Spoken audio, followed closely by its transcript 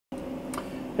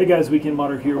Hey guys, Weekend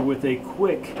Modder here with a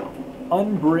quick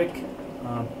unbrick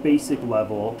basic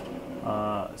level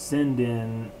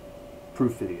send-in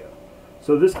proof video.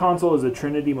 So this console is a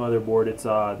Trinity motherboard. It's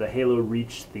the Halo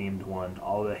Reach themed one.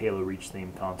 All the Halo Reach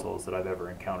themed consoles that I've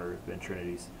ever encountered have been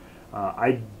Trinities.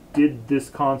 I did this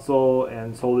console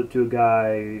and sold it to a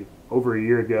guy over a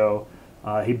year ago.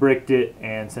 He bricked it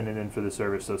and sent it in for the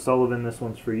service. So Sullivan, this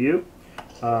one's for you.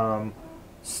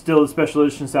 Still the special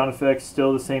edition sound effects,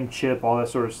 still the same chip, all that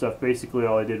sort of stuff. Basically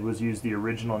all I did was use the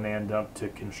original NAND dump to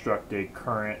construct a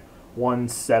current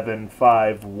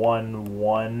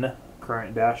 17511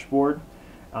 current dashboard,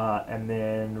 and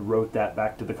then wrote that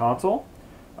back to the console,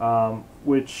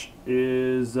 which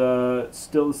is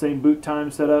still the same boot time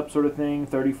setup sort of thing,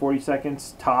 30-40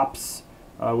 seconds tops,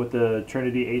 with the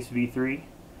Trinity Ace V3.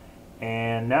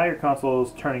 And now your console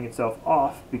is turning itself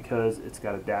off because it's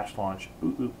got a dash launch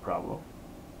problem.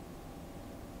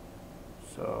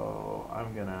 So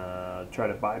I'm gonna try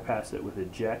to bypass it with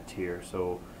eject here.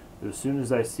 So as soon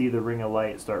as I see the ring of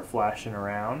light start flashing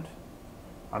around,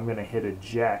 I'm gonna hit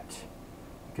eject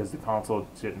because the console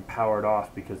is getting powered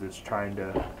off because it's trying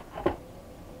to.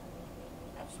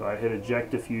 So I hit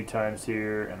eject a few times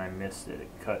here and I missed it. It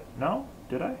cut. No,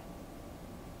 did I?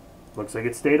 Looks like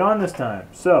it stayed on this time.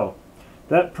 So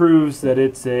that proves that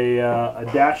it's a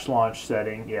dash launch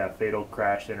setting. Yeah, fatal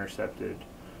crash intercepted.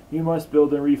 You must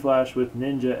build and reflash with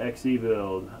Ninja XE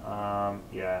build.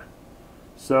 Yeah.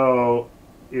 So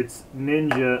it's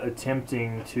Ninja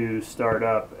attempting to start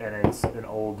up, and it's an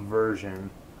old version.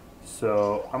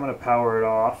 So I'm going to power it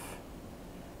off.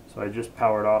 So I just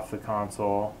powered off the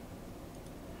console.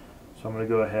 So I'm going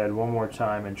to go ahead one more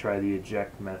time and try the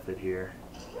eject method here.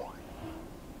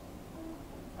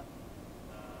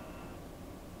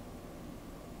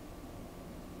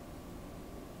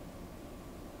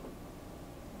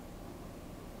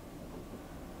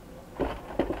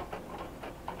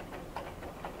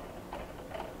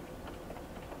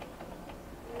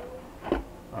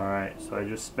 Alright, so I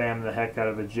just spammed the heck out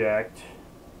of eject.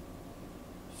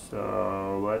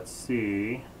 So let's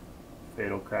see.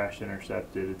 Fatal crash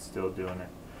intercepted, it's still doing it.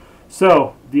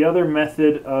 So the other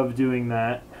method of doing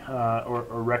that, or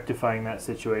rectifying that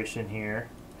situation here,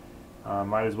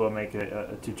 might as well make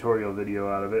a tutorial video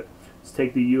out of it. Let's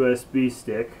take the USB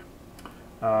stick,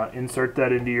 insert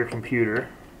that into your computer.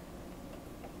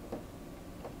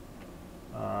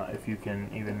 If you can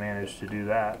even manage to do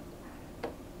that.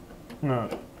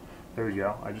 There we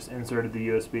go. I just inserted the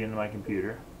USB into my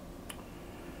computer.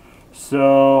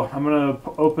 So I'm going to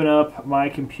open up my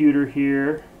computer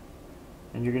here,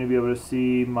 and you're going to be able to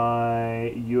see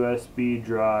my USB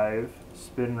drive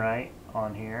spin right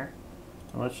on here.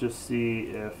 And let's just see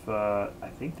if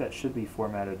I think that should be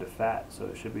formatted to FAT, so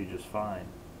it should be just fine.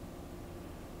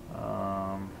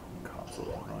 Console's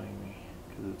annoying me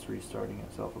because it's restarting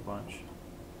itself a bunch.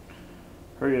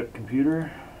 Hurry up, computer.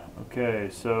 Okay,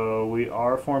 so we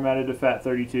are formatted to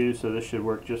FAT32, so this should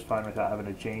work just fine without having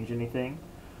to change anything.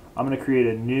 I'm going to create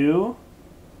a new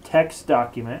text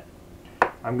document.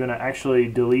 I'm going to actually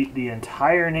delete the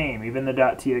entire name, even the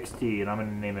 .txt, and I'm going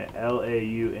to name it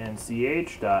launch.ini.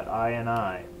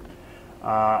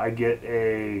 I get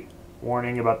a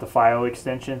warning about the file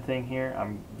extension thing here.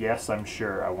 Yes, I'm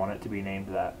sure I want it to be named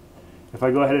that. If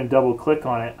I go ahead and double click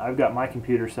on it, I've got my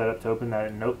computer set up to open that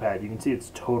in Notepad. You can see it's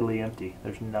totally empty.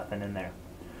 There's nothing in there.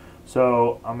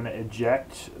 So I'm going to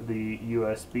eject the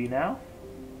USB now.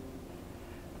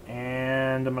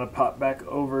 And I'm going to pop back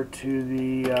over to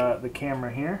the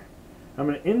camera here. I'm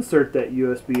going to insert that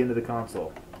USB into the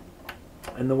console.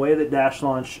 And the way that Dash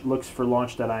Launch looks for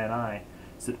launch.ini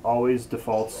is it always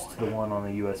defaults to the one on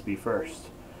the USB first.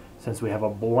 Since we have a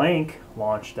blank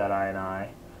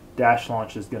launch.ini, Dash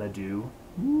Launch is going to do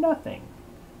nothing.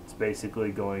 It's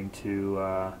basically going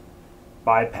to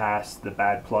bypass the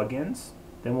bad plugins.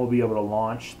 Then we'll be able to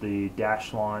launch the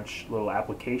Dash Launch little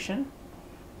application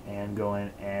and go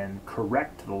in and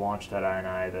correct the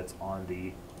launch.ini that's on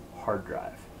the hard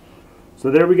drive.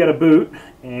 So there we got a boot,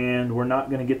 and we're not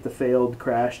going to get the failed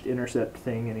crashed intercept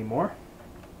thing anymore.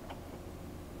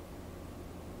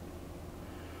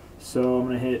 So I'm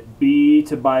going to hit B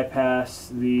to bypass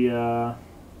the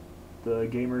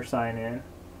gamer sign in.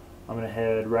 I'm going to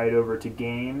head right over to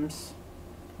games.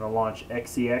 I'm going to launch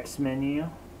XEX menu.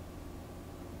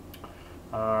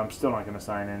 I'm still not going to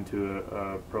sign into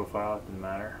a profile, it doesn't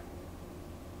matter.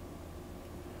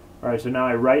 Alright, so now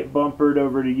I right bumpered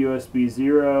over to USB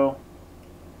 0,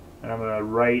 and I'm going to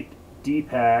right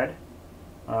D-pad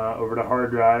over to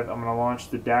hard drive. I'm going to launch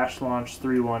the Dash Launch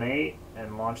 318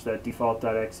 and launch that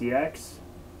default.xex.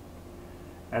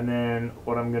 And then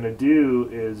what I'm going to do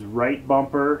is right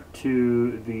bumper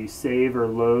to the save or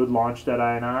load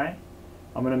launch.ini.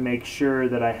 I'm going to make sure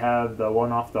that I have the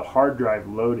one off the hard drive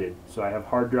loaded. So I have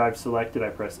hard drive selected, I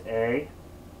press A.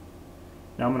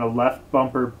 Now I'm going to left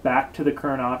bumper back to the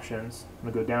current options.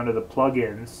 I'm going to go down to the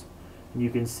plugins, and you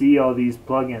can see all these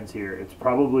plugins here. It's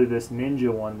probably this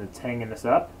Ninja one that's hanging us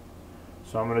up.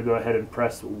 So I'm going to go ahead and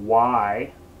press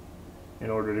Y in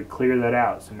order to clear that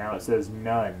out. So now it says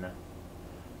none.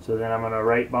 So then I'm going to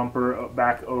right bumper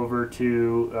back over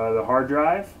to the hard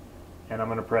drive, and I'm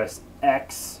going to press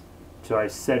X to our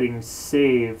settings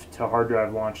save to hard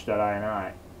drive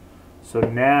launch.ini. So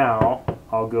now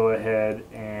I'll go ahead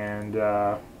and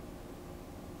oh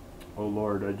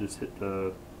Lord, I just hit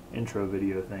the intro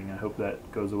video thing. I hope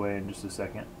that goes away in just a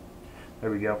second.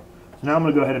 There we go. So now I'm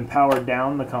going to go ahead and power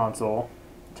down the console,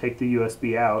 take the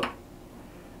USB out,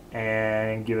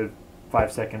 and give it a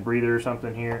 5-second breather or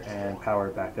something here, and power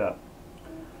it back up.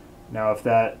 Now if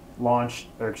that launched,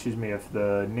 or excuse me, if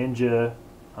the Ninja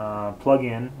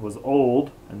plugin was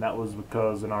old, and that was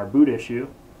because in our boot issue,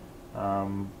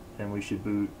 then we should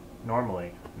boot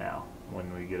normally now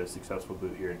when we get a successful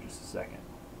boot here in just a second.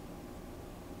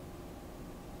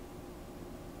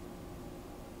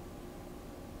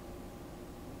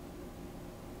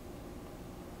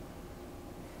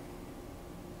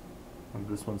 And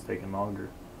this one's taking longer.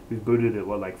 We've booted it,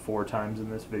 what, like 4 times in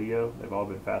this video? They've all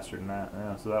been faster than that.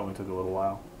 Yeah, so that one took a little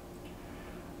while.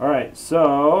 Alright,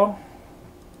 so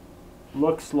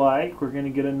looks like we're going to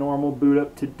get a normal boot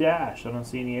up to Dash. I don't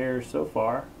see any errors so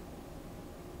far.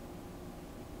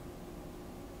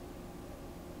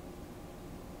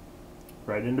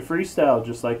 Right into freestyle,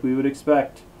 just like we would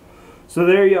expect. So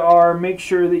there you are. Make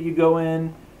sure that you go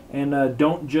in and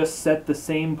don't just set the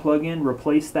same plugin.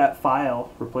 Replace that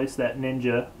file. Replace that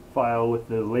Ninja file with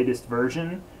the latest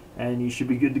version, and you should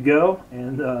be good to go.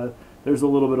 And there's a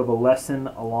little bit of a lesson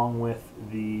along with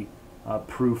the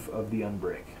proof of the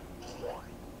unbrick.